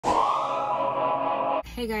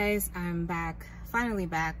Hey guys, I'm back, finally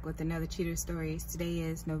back with another cheater stories. Today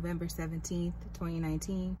is November 17th,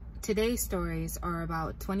 2019. Today's stories are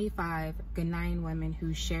about 25 Ghanaian women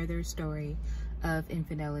who share their story of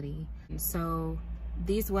infidelity. So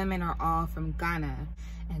these women are all from Ghana,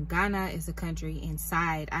 and Ghana is a country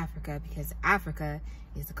inside Africa because Africa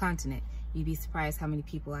is a continent. You'd be surprised how many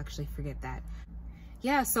people actually forget that.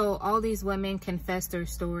 Yeah, so all these women confess their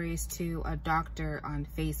stories to a doctor on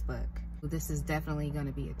Facebook. This is definitely going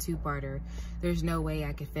to be a two-parter. There's no way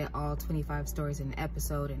I could fit all 25 stories in an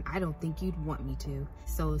episode, and I don't think you'd want me to.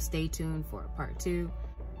 So stay tuned for part 2.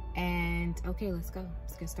 And okay, let's go.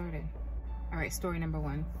 Let's get started. All right, story number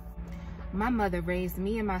 1. My mother raised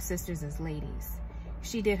me and my sisters as ladies.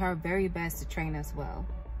 She did her very best to train us well.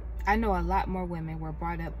 I know a lot more women were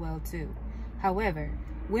brought up well too. However,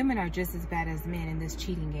 women are just as bad as men in this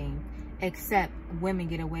cheating game, except women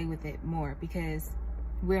get away with it more because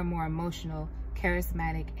we're more emotional,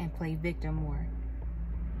 charismatic, and play victim more.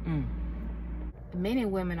 Men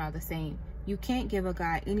and women are the same. You can't give a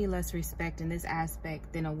guy any less respect in this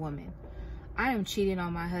aspect than a woman. I am cheating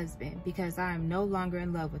on my husband because I am no longer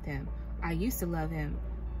in love with him. I used to love him,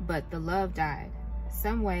 but the love died.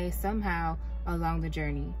 Some way, somehow, along the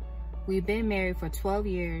journey. We've been married for 12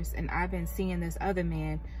 years, and I've been seeing this other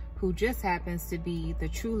man who just happens to be the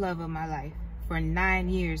true love of my life for 9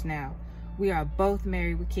 years now. We are both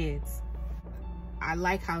married with kids. I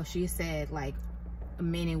like how she said, like,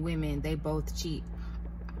 men and women, they both cheat.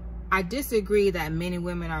 I disagree that men and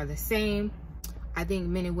women are the same. I think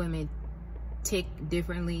men and women tick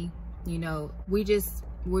differently. You know, we're just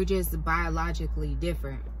biologically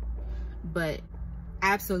different. But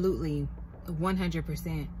absolutely,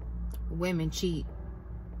 100%, women cheat.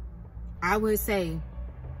 I would say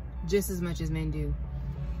just as much as men do.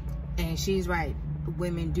 And she's right.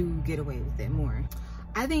 Women do get away with it more.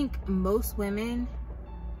 I think most women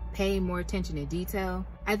pay more attention to detail.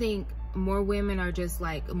 I think more women are just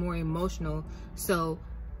like more emotional. So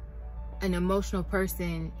an emotional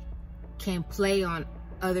person can play on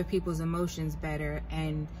other people's emotions better.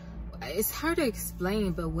 And it's hard to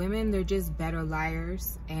explain, but women, they're just better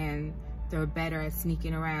liars and they're better at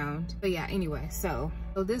sneaking around. But yeah, anyway, so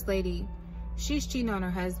this lady, she's cheating on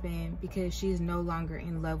her husband because she's no longer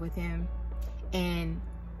in love with him. And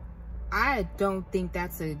I don't think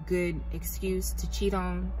that's a good excuse to cheat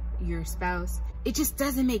on your spouse. It just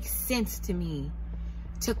doesn't make sense to me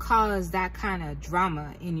to cause that kind of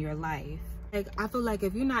drama in your life. Like, I feel like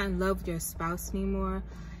if you're not in love with your spouse anymore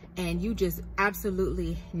and you just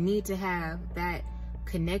absolutely need to have that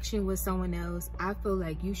connection with someone else, I feel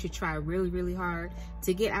like you should try really, really hard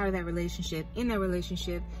to get out of that relationship, in that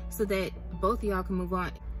relationship, so that both of y'all can move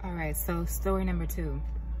on. All right, so story number 2.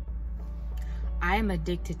 I am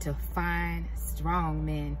addicted to fine, strong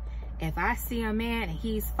men. If I see a man and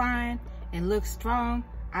he's fine and looks strong,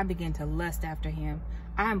 I begin to lust after him.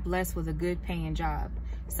 I am blessed with a good paying job.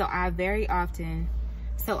 So I very often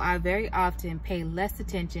pay less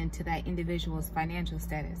attention to that individual's financial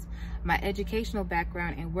status. My educational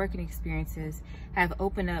background and working experiences have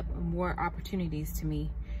opened up more opportunities to me,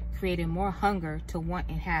 created more hunger to want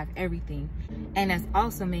and have everything, and has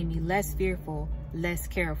also made me less fearful, less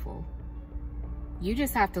careful. You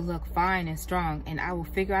just have to look fine and strong, and I will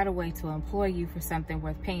figure out a way to employ you for something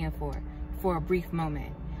worth paying for a brief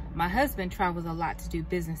moment. My husband travels a lot to do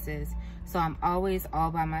businesses, so I'm always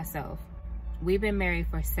all by myself. We've been married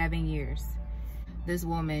for 7 years. This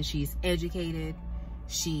woman, she's educated.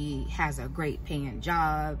 She has a great paying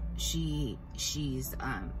job. She's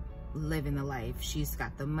living the life. She's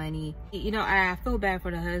got the money. You know, I feel bad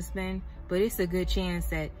for the husband, but it's a good chance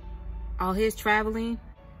that all his traveling,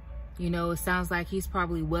 you know, it sounds like he's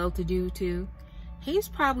probably well-to-do too. He's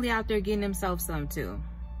probably out there getting himself some too.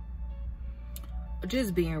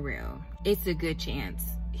 Just being real. It's a good chance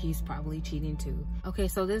he's probably cheating too. Okay,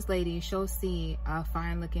 so this lady, she'll see a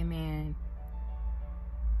fine-looking man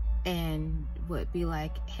and would be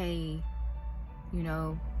like, hey, you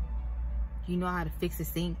know how to fix a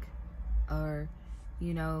sink? Or,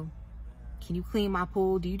 you know, can you clean my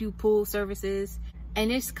pool? Do you do pool services? And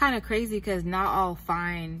it's kind of crazy because not all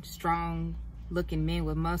fine, strong looking men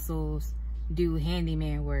with muscles do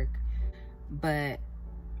handyman work. But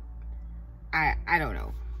I don't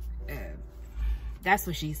know. That's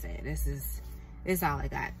what she said. This is all I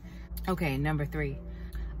got. Okay, number 3.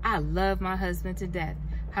 I love my husband to death.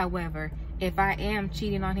 However, if I am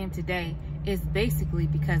cheating on him today, it's basically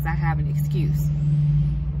because I have an excuse.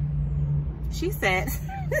 She said,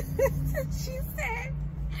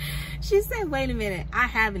 she said, wait a minute, I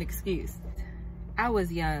have an excuse. I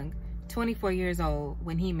was young, 24 years old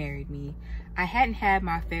when he married me. I hadn't had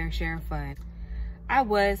my fair share of fun. I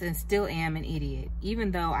was and still am an idiot,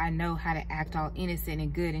 even though I know how to act all innocent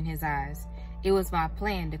and good in his eyes. It was my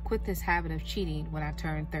plan to quit this habit of cheating when I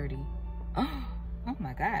turned 30. Oh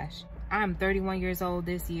my gosh. I'm 31 years old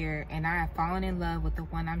this year, and I have fallen in love with the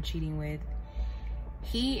one I'm cheating with.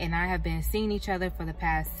 He and I have been seeing each other for the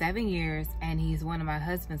past 7 years, and he's one of my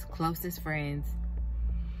husband's closest friends.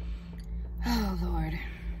 Oh, Lord.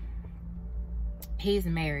 He's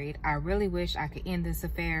married. I really wish I could end this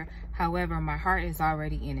affair. However, my heart is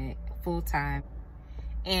already in it, full time.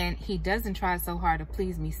 And he doesn't try so hard to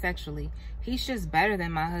please me sexually. He's just better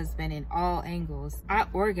than my husband in all angles. I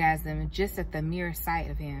orgasm just at the mere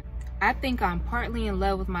sight of him. I think I'm partly in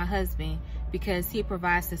love with my husband because he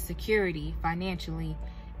provides the security financially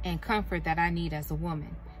and comfort that I need as a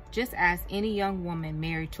woman, just as any young woman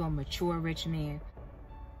married to a mature rich man.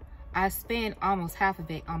 I spend almost half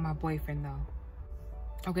of it on my boyfriend though.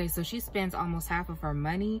 Okay, so she spends almost half of her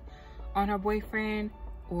money on her boyfriend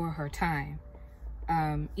or her time.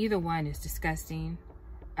 Either one is disgusting.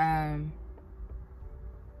 Oh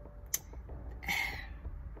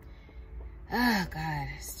God,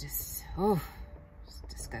 it's just, it's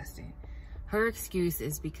disgusting. Her excuse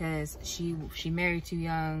is because she married too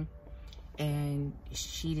young and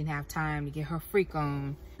she didn't have time to get her freak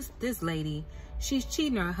on. This lady, she's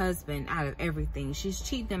cheating her husband out of everything. She's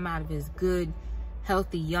cheating him out of his good,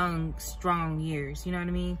 healthy, young, strong years. You know what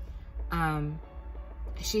I mean?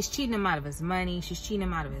 She's cheating him out of his money. She's cheating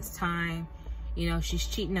him out of his time. You know, she's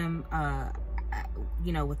cheating him,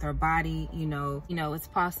 you know, with her body. You know, it's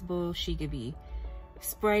possible she could be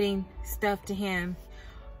spreading stuff to him.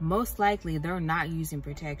 Most likely, they're not using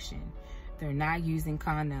protection. They're not using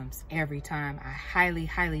condoms every time. I highly,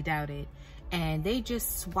 highly doubt it. And they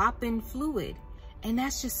just swapping fluid. And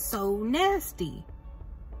that's just so nasty.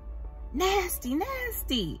 Nasty,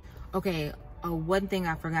 nasty. Okay, one thing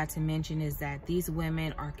I forgot to mention is that these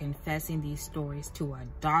women are confessing these stories to a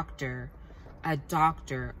doctor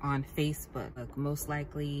on Facebook. Most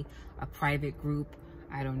likely a private group,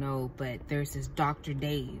 I don't know, but there's this Dr.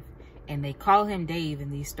 Dave, and they call him Dave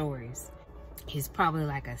in these stories. He's probably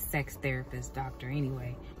like a sex therapist doctor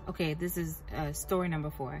anyway. Okay, this is story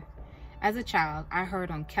number 4. As a child, I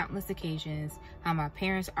heard on countless occasions how my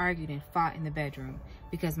parents argued and fought in the bedroom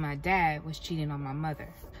because my dad was cheating on my mother.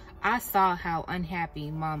 I saw how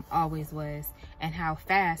unhappy mom always was and how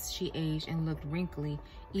fast she aged and looked wrinkly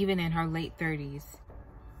even in her late 30s.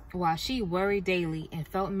 While she worried daily and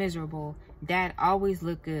felt miserable, dad always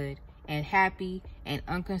looked good and happy and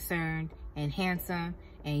unconcerned and handsome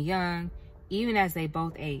and young, even as they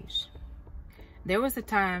both aged. There was a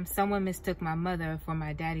time someone mistook my mother for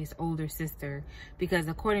my daddy's older sister because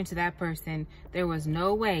according to that person, there was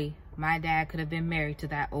no way my dad could have been married to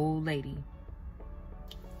that old lady.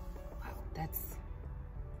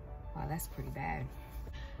 Wow, that's pretty bad.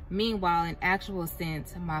 Meanwhile, in actual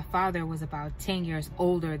sense, my father was about 10 years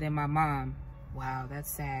older than my mom. Wow, that's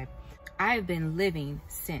sad. I have been living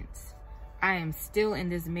since. I am still in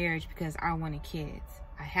this marriage because I wanted kids.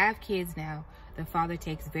 I have kids now. The father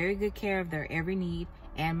takes very good care of their every need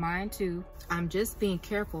and mine too. I'm just being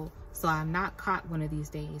careful so I'm not caught one of these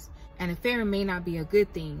days. An affair may not be a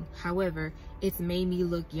good thing. However, it's made me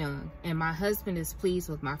look young and my husband is pleased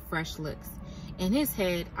with my fresh looks. In his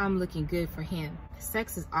head, I'm looking good for him.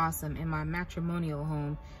 Sex is awesome in my matrimonial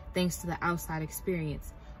home thanks to the outside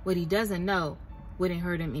experience. What he doesn't know wouldn't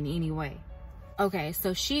hurt him in any way. Okay,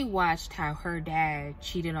 so she watched how her dad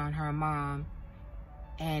cheated on her mom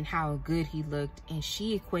and how good he looked, and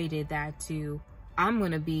she equated that to, I'm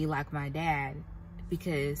gonna be like my dad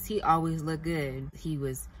because he always looked good. He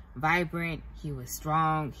was vibrant, he was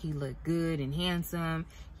strong, he looked good and handsome,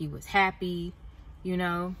 he was happy, you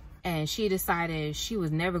know. And she decided she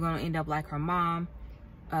was never gonna end up like her mom,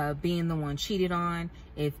 being the one cheated on.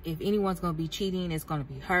 If anyone's gonna be cheating, it's gonna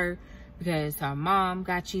be her, because her mom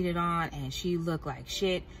got cheated on and she looked like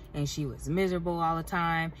shit and she was miserable all the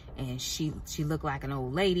time and she looked like an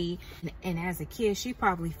old lady. And as a kid, she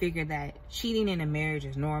probably figured that cheating in a marriage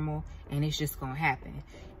is normal and it's just gonna happen.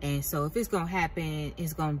 And so if it's gonna happen,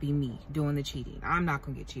 it's gonna be me doing the cheating. I'm not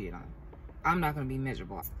gonna get cheated on. I'm not gonna be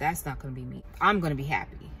miserable. That's not gonna be me. I'm gonna be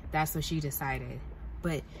happy. That's what she decided.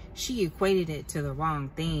 But she equated it to the wrong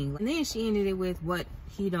thing. And then she ended it with, what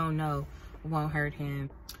he don't know won't hurt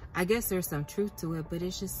him. I guess there's some truth to it, but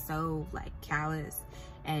it's just so like callous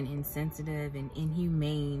and insensitive and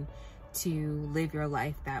inhumane to live your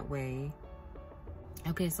life that way.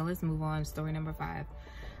 Okay, so let's move on to story number 5.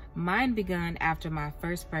 Mine begun after my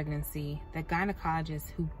first pregnancy. The gynecologist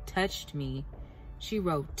who touched me, she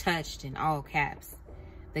wrote touched in all caps.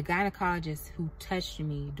 The gynecologist who touched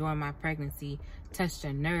me during my pregnancy touched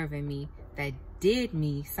a nerve in me that did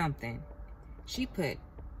me something. She put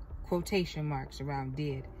quotation marks around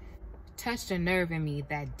did. Touched a nerve in me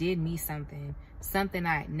that did me something. Something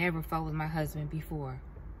I had never felt with my husband before.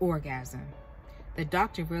 Orgasm. The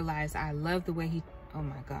doctor realized I loved the way he... Oh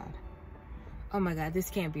my God. Oh my God, this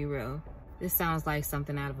can't be real. This sounds like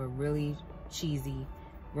something out of a really cheesy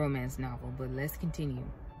romance novel, but let's continue.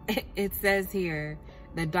 It says here,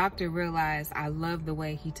 the doctor realized I loved the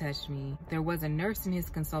way he touched me. There was a nurse in his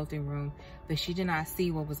consulting room, but she did not see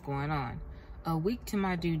what was going on. A week to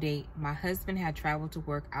my due date, my husband had traveled to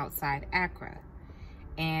work outside Accra,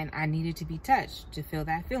 and I needed to be touched to feel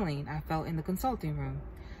that feeling I felt in the consulting room.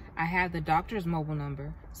 I had the doctor's mobile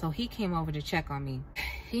number, so he came over to check on me.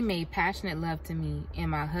 He made passionate love to me in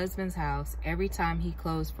my husband's house every time he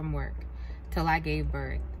closed from work, till I gave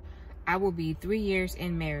birth. I will be 3 years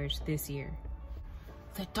in marriage this year.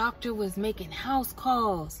 The doctor was making house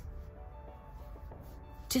calls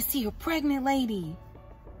to see a pregnant lady,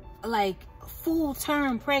 like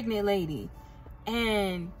full-term pregnant lady.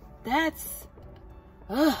 And that's,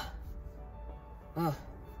 All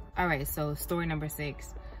right, so story number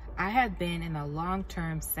 6. I have been in a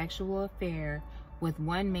long-term sexual affair with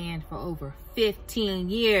one man for over 15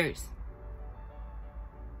 years.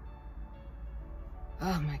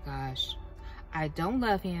 Oh my gosh. I don't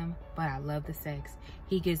love him, but I love the sex.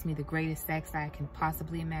 He gives me the greatest sex I can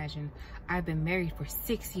possibly imagine. I've been married for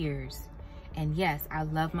 6 years. And yes, I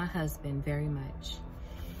love my husband very much.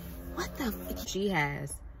 What the f? She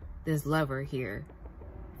has this lover here,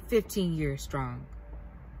 15 years strong.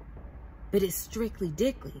 But it's strictly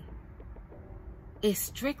dickly. It's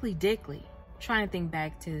strictly dickly. Trying to think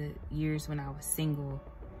back to years when I was single.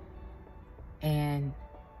 And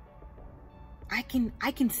I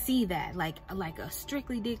can see that, like a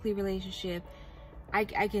strictly dickly relationship. I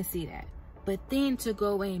can see that. But then to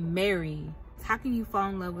go and marry, how can you fall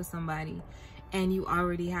in love with somebody and you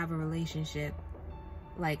already have a relationship,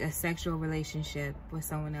 like a sexual relationship with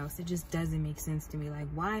someone else? It just doesn't make sense to me. Like,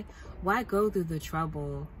 why go through the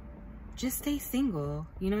trouble? Just stay single.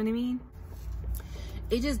 You know what I mean?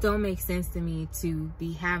 It just don't make sense to me to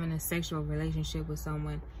be having a sexual relationship with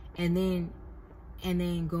someone and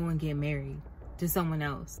then go and get married to someone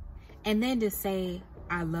else. And then to say,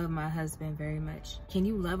 I love my husband very much. Can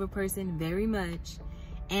you love a person very much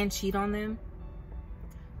and cheat on them?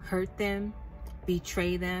 Hurt them?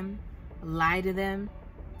 Betray them? Lie to them?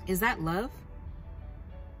 Is that love?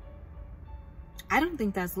 I don't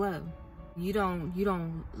think that's love. You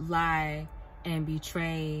don't lie and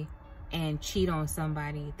betray and cheat on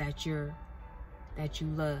somebody that you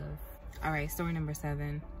love. All right, story number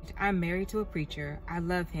 7. I'm married to a preacher. I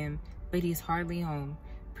love him, but he's hardly home.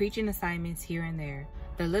 Preaching assignments here and there.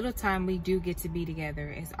 The little time we do get to be together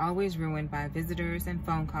is always ruined by visitors and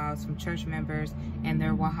phone calls from church members and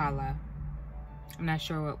their wahala. I'm not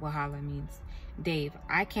sure what wahala means. Dave,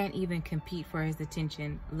 I can't even compete for his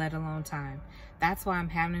attention, let alone time. That's why I'm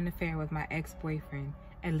having an affair with my ex-boyfriend.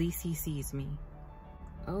 At least he sees me.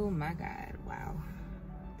 Oh my God, wow.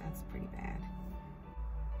 That's pretty bad.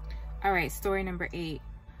 All right, story number 8.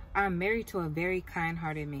 I'm married to a very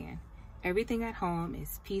kind-hearted man. Everything at home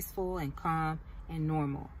is peaceful and calm and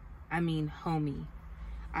normal. I mean, homey.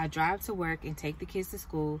 I drive to work and take the kids to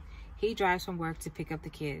school. He drives from work to pick up the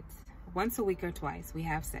kids. Once a week or twice, we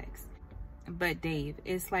have sex. But Dave,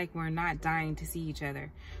 it's like we're not dying to see each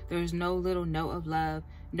other. There's no little note of love,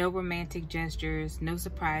 no romantic gestures, no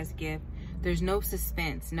surprise gift. There's no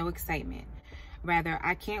suspense, no excitement. Rather,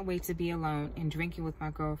 I can't wait to be alone and drinking with my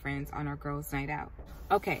girlfriends on our girls' night out.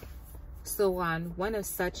 Okay, so on one of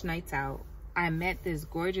such nights out, I met this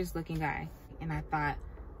gorgeous looking guy, and I thought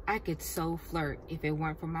I could so flirt if it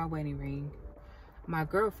weren't for my wedding ring. My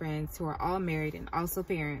girlfriends, who are all married and also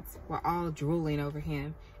parents, were all drooling over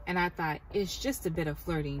him, and I thought it's just a bit of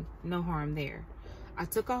flirting, no harm there. I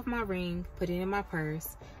took off my ring, put it in my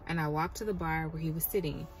purse, and I walked to the bar where he was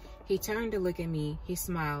sitting. He turned to look at me, he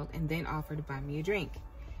smiled, and then offered to buy me a drink.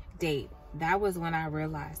 Date, that was when I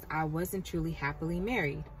realized I wasn't truly happily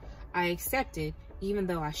married. I accepted, even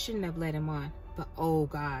though I shouldn't have let him on. But oh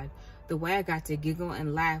God, the way I got to giggle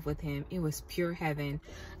and laugh with him, it was pure heaven.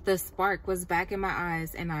 The spark was back in my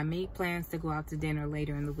eyes, and I made plans to go out to dinner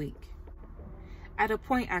later in the week. At a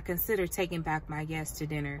point, I considered taking back my guests to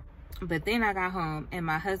dinner. But then I got home and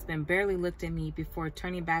my husband barely looked at me before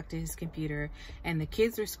turning back to his computer, and the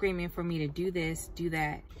kids were screaming for me to do this, do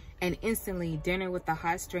that. And instantly, dinner with the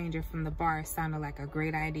hot stranger from the bar sounded like a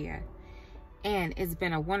great idea. And it's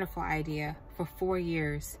been a wonderful idea for 4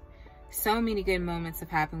 years. So many good moments have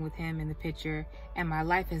happened with him in the picture, and my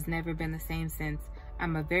life has never been the same since.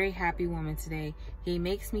 I'm a very happy woman today. He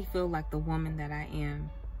makes me feel like the woman that I am.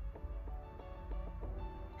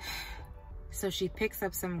 So she picks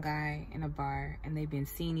up some guy in a bar, and they've been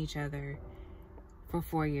seeing each other for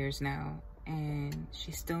 4 years now, and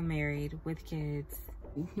she's still married with kids.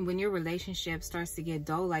 When your relationship starts to get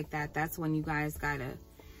dull like that, that's when you guys gotta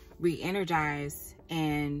re-energize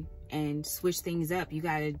and switch things up. You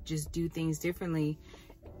gotta just do things differently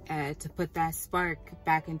to put that spark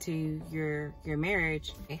back into your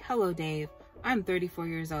marriage. Hey, hello Dave, I'm 34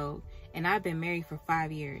 years old and I've been married for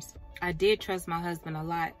 5 years. I did trust my husband a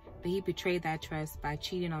lot, but he betrayed that trust by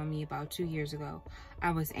cheating on me about 2 years ago.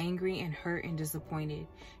 I was angry and hurt and disappointed.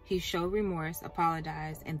 He showed remorse,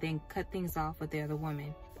 apologized, and then cut things off with the other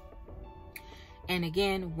woman. And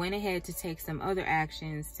again, went ahead to take some other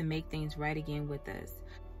actions to make things right again with us.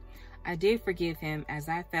 I did forgive him as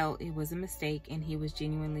I felt it was a mistake and he was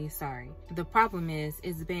genuinely sorry. The problem is,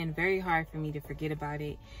 it's been very hard for me to forget about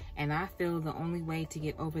it, and I feel the only way to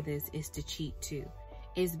get over this is to cheat too.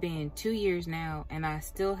 It's been 2 years now and I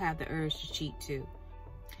still have the urge to cheat too.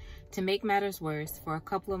 To make matters worse, for a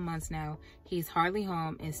couple of months now, he's hardly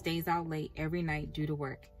home and stays out late every night due to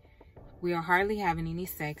work. We are hardly having any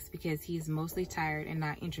sex because he is mostly tired and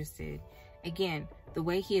not interested. Again, the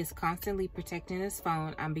way he is constantly protecting his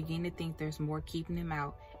phone, I'm beginning to think there's more keeping him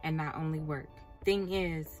out and not only work. Thing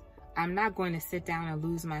is, I'm not going to sit down and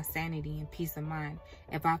lose my sanity and peace of mind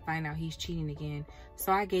if I find out he's cheating again,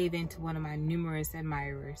 so I gave in to one of my numerous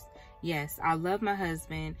admirers. Yes, I love my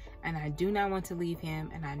husband and I do not want to leave him,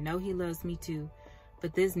 and I know he loves me too,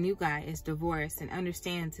 but this new guy is divorced and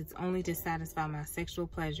understands it's only to satisfy my sexual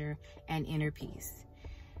pleasure and inner peace.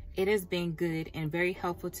 It has been good and very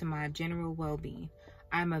helpful to my general well-being.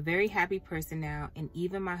 I'm a very happy person now, and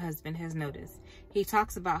even my husband has noticed. He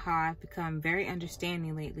talks about how I've become very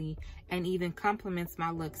understanding lately and even compliments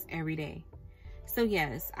my looks every day. So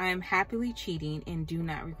yes, I am happily cheating and do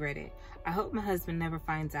not regret it. I hope my husband never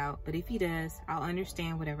finds out, but if he does, I'll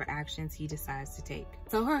understand whatever actions he decides to take.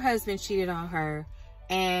 So her husband cheated on her,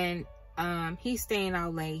 and he's staying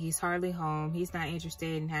out late. He's hardly home. He's not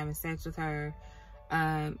interested in having sex with her.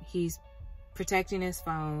 He's protecting his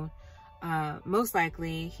phone. Most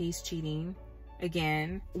likely he's cheating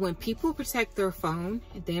again. When people protect their phone,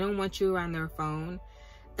 they don't want you around their phone,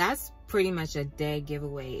 that's pretty much a dead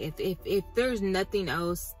giveaway. If there's nothing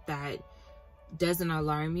else that doesn't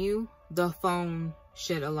alarm you, the phone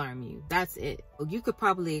should alarm you. That's it. You could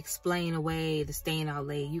probably explain away the staying out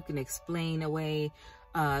late. You can explain away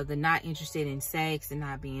the not interested in sex and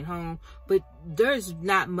not being home, but there's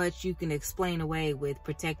not much you can explain away with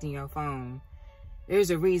protecting your phone.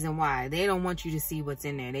 There's a reason why. They don't want you to see what's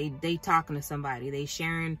in there. They talking to somebody. They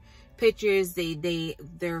sharing pictures.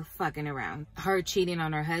 They're fucking around. Her cheating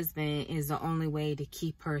on her husband is the only way to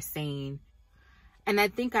keep her sane. And I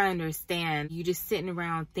think I understand. You just sitting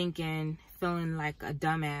around thinking, feeling like a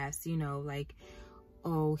dumbass, you know, like,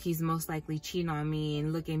 oh, he's most likely cheating on me,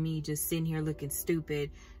 and look at me just sitting here looking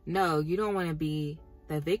stupid. No, you don't want to be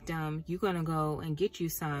the victim. You're gonna go and get you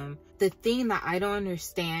some. The thing that I don't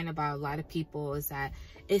understand about a lot of people is that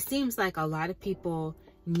it seems like a lot of people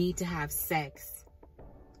need to have sex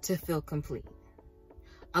to feel complete.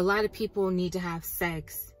 A lot of people need to have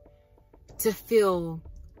sex to feel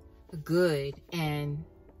good and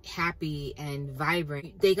happy and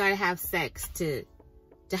vibrant. They gotta have sex to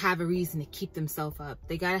have a reason to keep themselves up.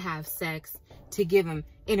 They gotta have sex to give them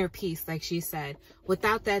inner peace, like she said.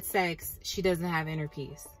 Without that sex, she doesn't have inner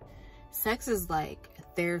peace. Sex is like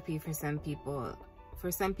therapy for some people.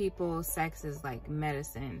 For some people, sex is like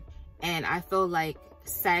medicine. And I feel like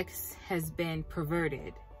sex has been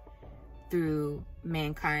perverted through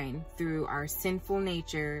mankind, through our sinful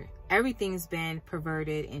nature. Everything's been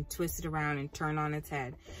perverted and twisted around and turned on its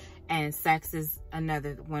head. And sex is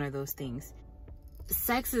another one of those things.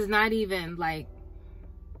 Sex is not even like,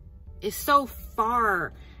 it's so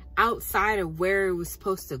far outside of where it was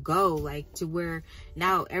supposed to go, like to where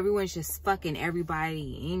now everyone's just fucking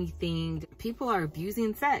everybody, anything. People are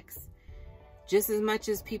abusing sex just as much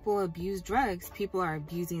as people abuse drugs. People are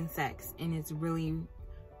abusing sex, and it's really,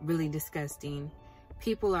 really disgusting.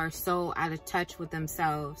 People are so out of touch with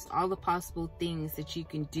themselves, all the possible things that you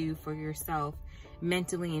can do for yourself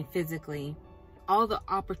mentally and physically, all the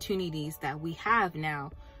opportunities that we have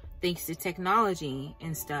now thanks to technology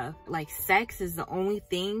and stuff. Like, sex is the only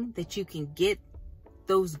thing that you can get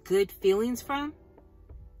those good feelings from.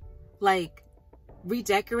 Like,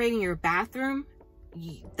 redecorating your bathroom,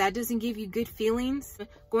 that doesn't give you good feelings.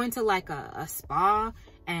 Going to like a spa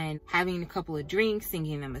and having a couple of drinks and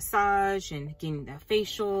getting a massage and getting a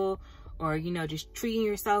facial, or, you know, just treating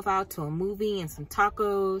yourself out to a movie and some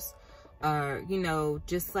tacos, or, you know,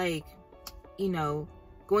 just like, you know,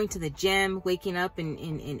 going to the gym, waking up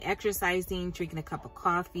and exercising, drinking a cup of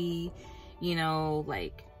coffee, you know,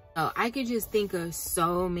 like, oh, I could just think of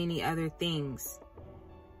so many other things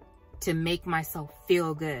to make myself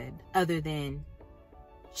feel good other than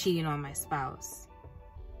cheating on my spouse.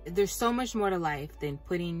 There's so much more to life than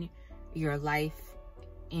putting your life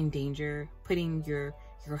in danger, putting your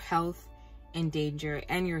health in danger,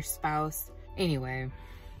 and your spouse. Anyway,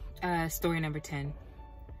 story number 10.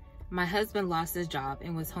 My husband lost his job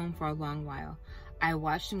and was home for a long while. I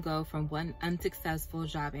watched him go from one unsuccessful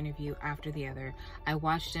job interview after the other. I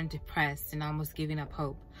watched him depressed and almost giving up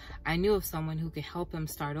hope. I knew of someone who could help him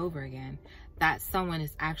start over again. That someone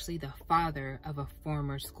is actually the father of a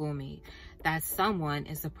former schoolmate. That someone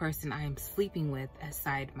is the person I am sleeping with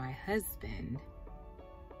aside my husband.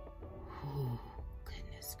 Oh,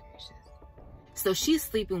 goodness gracious. So she's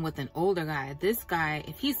sleeping with an older guy. This guy,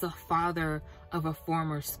 if he's the father of a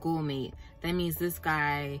former schoolmate, that means this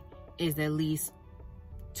guy is at least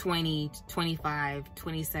 20, 25,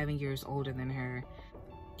 27 years older than her.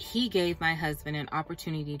 He gave my husband an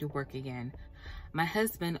opportunity to work again. My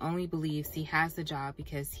husband only believes he has the job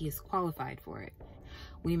because he is qualified for it.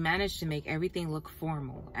 We managed to make everything look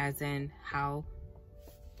formal, as in how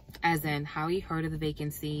he heard of the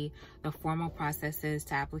vacancy, the formal processes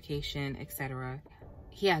to application, etc.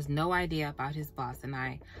 He has no idea about his boss and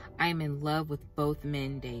I am in love with both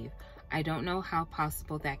men, Dave. I don't know how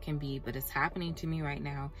possible that can be, but it's happening to me right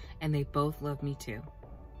now, and they both love me too.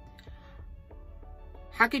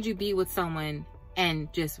 How could you be with someone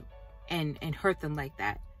and just and hurt them like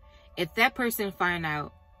that? If that person find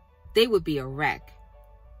out, they would be a wreck.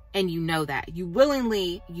 And you know that. You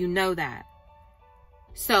willingly, you know that.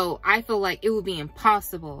 So I feel like it would be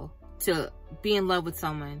impossible to be in love with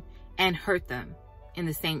someone and hurt them in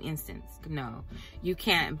the same instance. No, you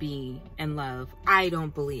can't be in love. I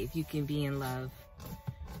don't believe you can be in love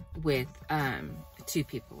with two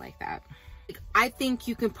people like that. I think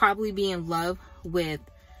you can probably be in love with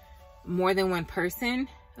more than one person,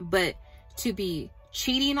 but to be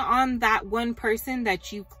cheating on that one person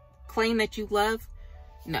that you claim that you love,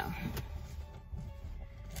 no,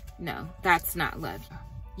 that's not love.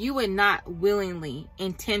 You would not willingly,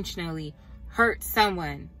 intentionally hurt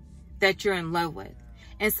someone that you're in love with.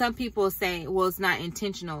 And some people say, well, it's not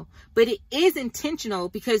intentional, but it is intentional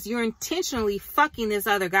because you're intentionally fucking this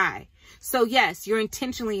other guy. So yes, you're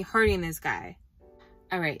intentionally hurting this guy.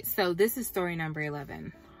 All right, so this is story number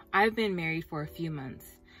 11. I've been married for a few months,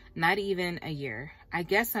 not even a year. I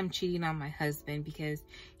guess I'm cheating on my husband because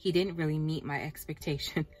he didn't really meet my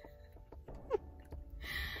expectation.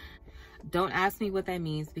 Don't ask me what that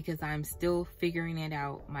means because I'm still figuring it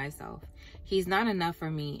out myself. He's not enough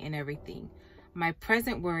for me in everything. My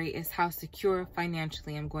present worry is how secure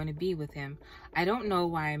financially I'm going to be with him. I don't know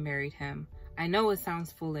why I married him. I know it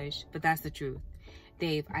sounds foolish, but that's the truth.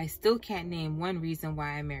 Dave, I still can't name one reason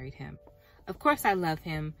why I married him. Of course I love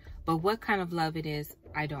him, but what kind of love it is,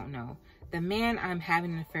 I don't know. The man I'm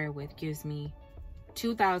having an affair with gives me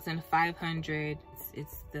 $2,500.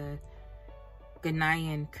 It's the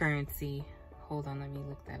Ghanaian currency. Hold on, let me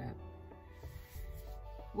look that up.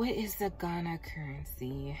 What is the Ghana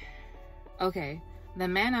currency? Okay, the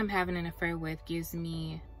man I'm having an affair with gives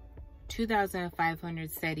me 2,500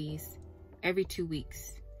 cedis every 2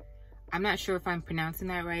 weeks. I'm not sure if I'm pronouncing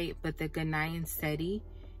that right, but the Ghanaian cedi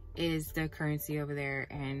is the currency over there,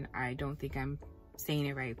 and I don't think I'm saying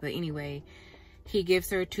it right. But anyway, he gives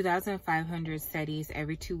her 2,500 cedis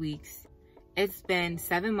every 2 weeks. It's been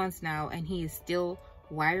 7 months now, and he is still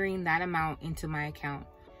wiring that amount into my account.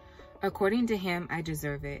 According to him, I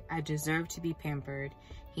deserve it. I deserve to be pampered.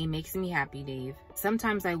 He makes me happy, Dave.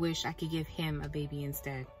 Sometimes I wish I could give him a baby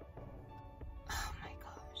instead. Oh my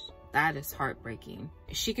gosh, that is heartbreaking.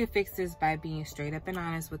 She could fix this by being straight up and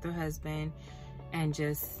honest with her husband and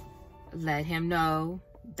just let him know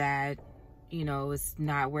that, you know, it's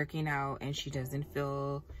not working out and she doesn't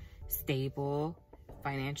feel stable,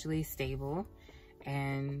 financially stable,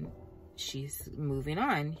 and she's moving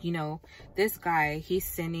on. You know, this guy, he's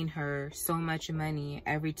sending her so much money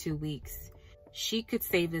every 2 weeks. She could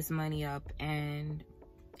save this money up and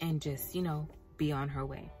just, you know, be on her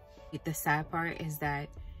way. The sad part is that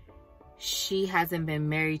she hasn't been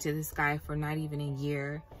married to this guy for not even a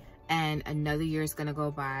year, and another year is gonna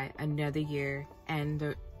go by, another year,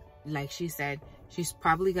 and like she said, she's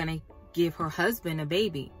probably gonna give her husband a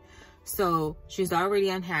baby. So she's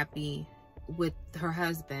already unhappy with her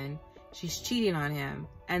husband. She's cheating on him,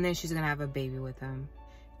 and then she's gonna have a baby with him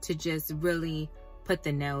to just really put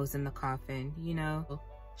the nails in the coffin, you know?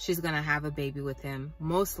 She's gonna have a baby with him,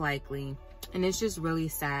 most likely. And it's just really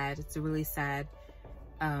sad. It's a really sad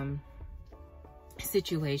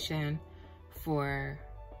situation for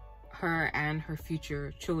her and her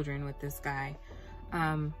future children with this guy.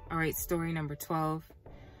 All right, story number 12.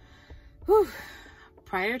 Whew.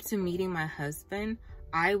 Prior to meeting my husband,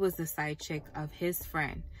 I was the side chick of his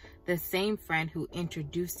friend, the same friend who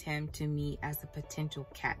introduced him to me as a potential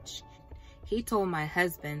catch. He told my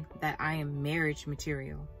husband that I am marriage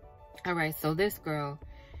material. All right, so this girl,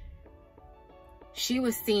 she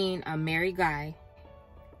was seeing a married guy,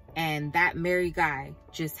 and that married guy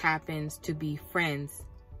just happens to be friends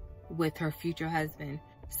with her future husband.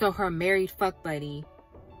 So her married fuck buddy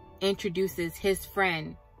introduces his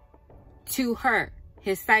friend to her,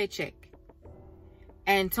 his side chick,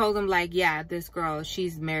 and told him like, yeah, this girl,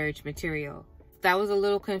 she's marriage material. That was a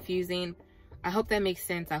little confusing. I hope that makes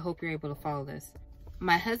sense. I hope you're able to follow this.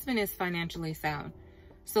 My husband is financially sound,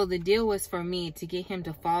 so the deal was for me to get him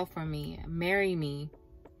to fall for me, marry me,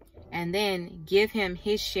 and then give him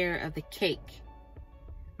his share of the cake,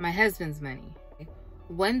 my husband's money.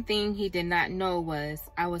 One thing he did not know was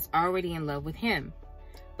I was already in love with him,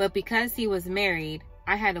 but because he was married,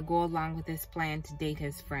 I had to go along with his plan to date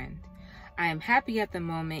his friend. I am happy at the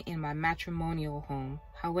moment in my matrimonial home.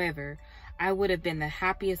 However, I would have been the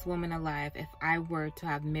happiest woman alive if I were to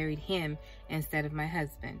have married him instead of my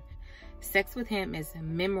husband. Sex with him is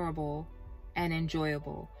memorable and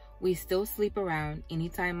enjoyable. We still sleep around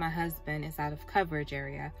anytime my husband is out of coverage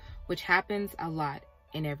area, which happens a lot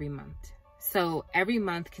in every month. So every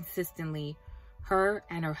month consistently, her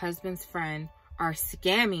and her husband's friend are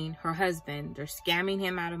scamming her husband. They're scamming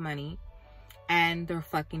him out of money, and they're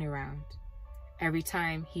fucking around every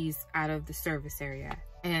time he's out of the service area.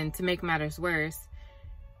 And to make matters worse,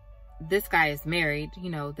 this guy is married. You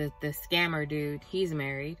know, the scammer dude, he's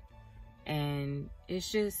married. And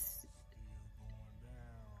it's just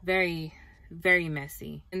very, very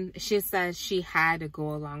messy. And she says she had to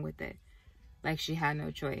go along with it. Like she had no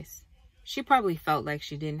choice. She probably felt like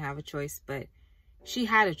she didn't have a choice, but she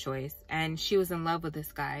had a choice. And she was in love with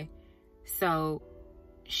this guy. So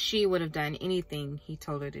she would have done anything he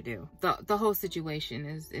told her to do. The whole situation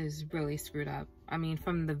is really screwed up. I mean,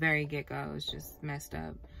 from the very get-go, it's just messed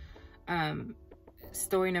up.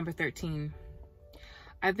 Story number 13.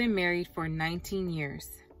 I've been married for 19 years.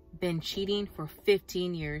 Been cheating for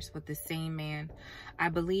 15 years with the same man. I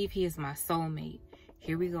believe he is my soulmate.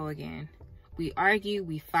 Here we go again. We argue,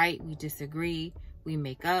 we fight, we disagree. We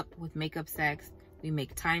make up with makeup sex. We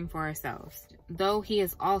make time for ourselves. Though he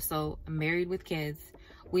is also married with kids,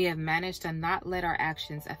 we have managed to not let our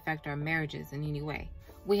actions affect our marriages in any way.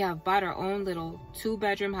 We have bought our own little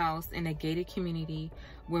 2-bedroom house in a gated community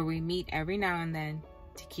where we meet every now and then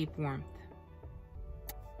to keep warmth.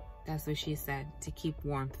 That's what she said, to keep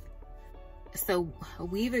warmth. So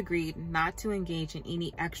we've agreed not to engage in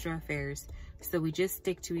any extra affairs, so we just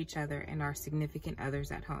stick to each other and our significant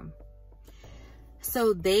others at home.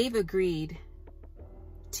 So they've agreed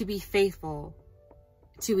to be faithful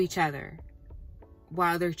to each other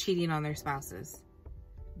while they're cheating on their spouses.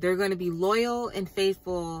 They're going to be loyal and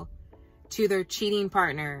faithful to their cheating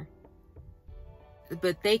partner,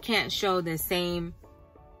 but they can't show the same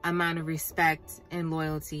amount of respect and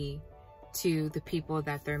loyalty to the people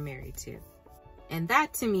that they're married to. And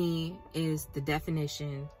that to me is the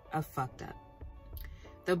definition of fucked up.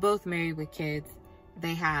 They're both married with kids.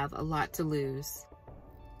 They have a lot to lose,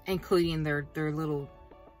 including their little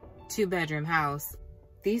 2-bedroom house.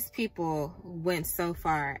 These people went so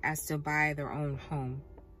far as to buy their own home.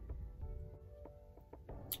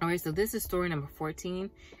 All right, so this is story number 14,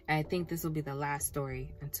 and I think this will be the last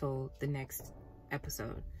story until the next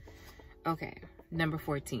episode. Okay, number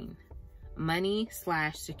 14.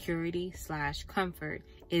 Money/security/comfort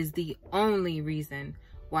is the only reason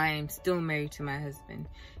why I'm still married to my husband.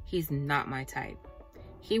 He's not my type.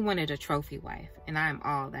 He wanted a trophy wife, and I'm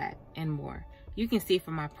all that and more. You can see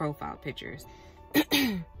from my profile pictures.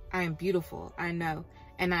 I am beautiful, I know,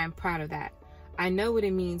 and I am proud of that. I know what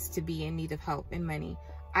it means to be in need of help and money.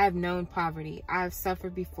 I have known poverty. I have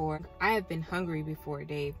suffered before. I have been hungry before,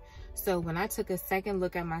 Dave. So when I took a second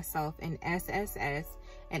look at myself in SSS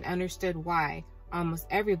and understood why almost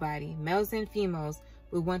everybody, males and females,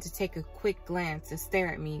 would want to take a quick glance to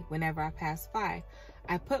stare at me whenever I pass by,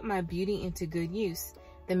 I put my beauty into good use.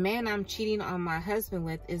 The man I'm cheating on my husband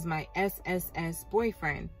with is my SSS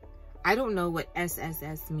boyfriend. I don't know what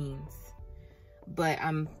SSS means, but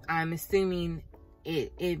I'm assuming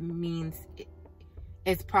it means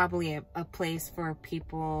it's probably a place for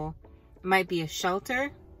people. It might be a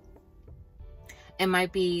shelter. It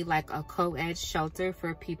might be like a co-ed shelter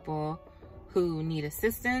for people who need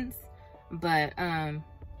assistance. But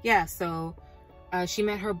yeah, so she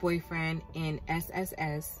met her boyfriend in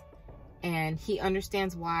SSS, and he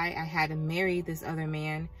understands why I had to marry this other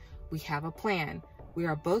man We have a plan. We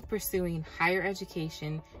are both pursuing higher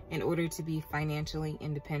education in order to be financially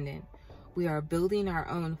independent. We are building our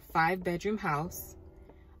own 5-bedroom house.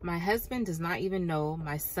 My husband does not even know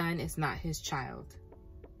my son is not his child.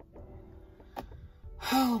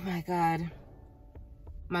 Oh my God.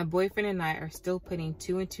 My boyfriend and I are still putting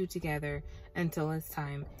 2 and 2 together until it's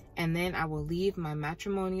time, and then I will leave my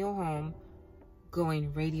matrimonial home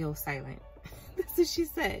going radio silent. That's what she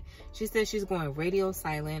said. She said she's going radio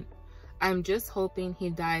silent. I'm just hoping he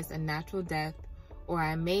dies a natural death, or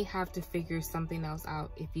I may have to figure something else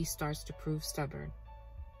out if he starts to prove stubborn.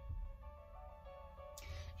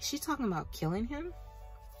 Is she talking about killing him?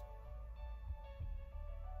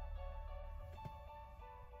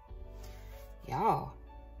 Y'all,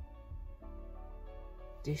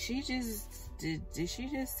 did she just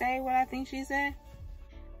say what I think she said?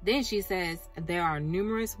 Then she says there are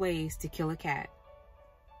numerous ways to kill a cat.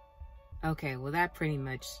 Okay, well that pretty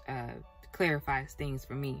much clarifies things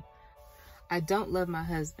for me. I don't love my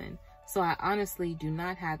husband, so I honestly do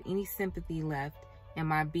not have any sympathy left in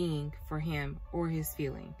my being for him or his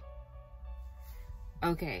feeling.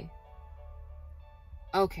 Okay.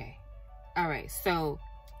 All right, so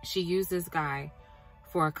she used this guy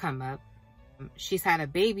for a come up. She's had a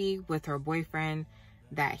baby with her boyfriend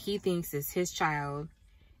that he thinks is his child,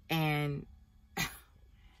 and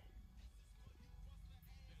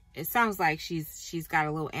it sounds like she's got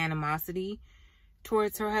a little animosity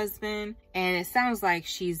towards her husband, and it sounds like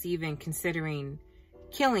she's even considering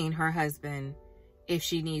killing her husband if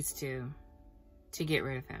she needs to get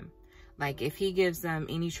rid of him. Like, if he gives them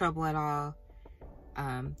any trouble at all,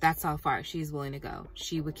 that's how far she's willing to go.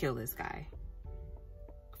 She would kill this guy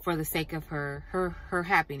for the sake of her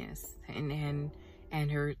happiness and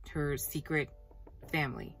her secret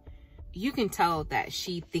family. You can tell that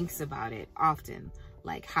she thinks about it often.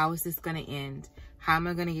 Like, how is this gonna end? How am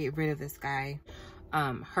I gonna get rid of this guy?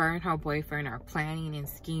 Her and her boyfriend are planning and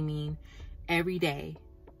scheming every day,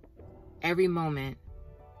 every moment,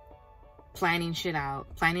 planning shit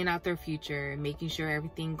out, planning out their future, making sure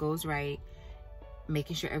everything goes right,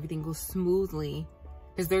 making sure everything goes smoothly,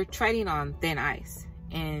 because they're treading on thin ice.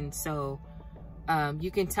 And so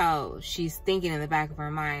you can tell she's thinking in the back of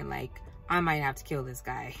her mind, like, I might have to kill this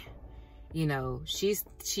guy. You know,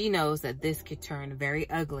 she knows that this could turn very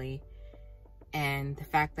ugly, and the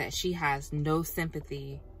fact that she has no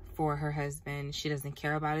sympathy for her husband, she doesn't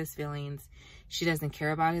care about his feelings, she doesn't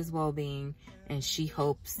care about his well-being, and she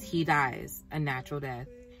hopes he dies a natural death.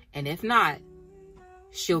 And if not,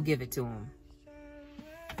 she'll give it to him.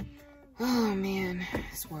 Oh man,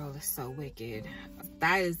 this world is so wicked.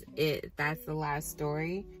 That is it. That's the last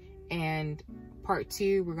story. And part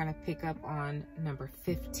 2, we're gonna pick up on number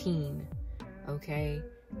 15. Okay,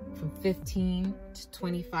 from 15 to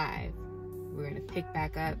 25, we're gonna pick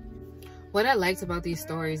back up. What I liked about these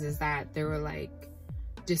stories is that they were like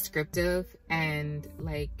descriptive and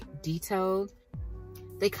like detailed.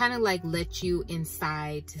 They kind of like let you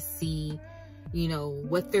inside to see, you know,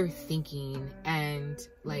 what they're thinking and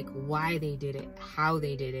like why they did it, how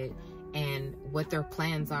they did it, and what their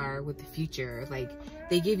plans are with the future. Like,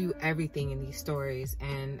 they give you everything in these stories.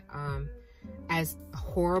 And as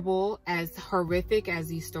horrible, as horrific as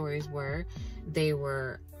these stories were, they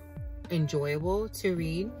were enjoyable to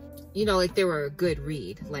read. You know, like, they were a good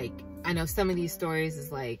read. Like, I know some of these stories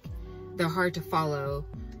is like, they're hard to follow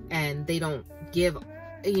and they don't give,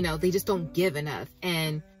 you know, they just don't give enough.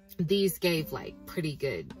 And these gave like pretty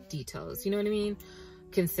good details, you know what I mean?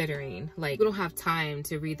 Considering like we don't have time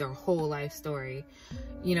to read their whole life story,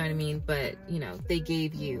 you know what I mean? But you know, they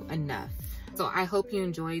gave you enough. So I hope you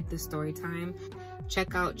enjoyed the story time.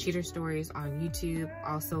 Check out Cheater Stories on YouTube.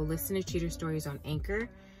 Also listen to Cheater Stories on Anchor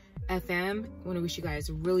FM. I want to wish you guys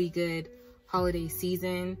a really good holiday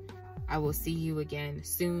season. I will see you again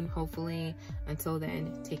soon, hopefully. Until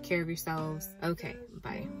then, take care of yourselves. Okay,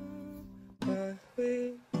 bye.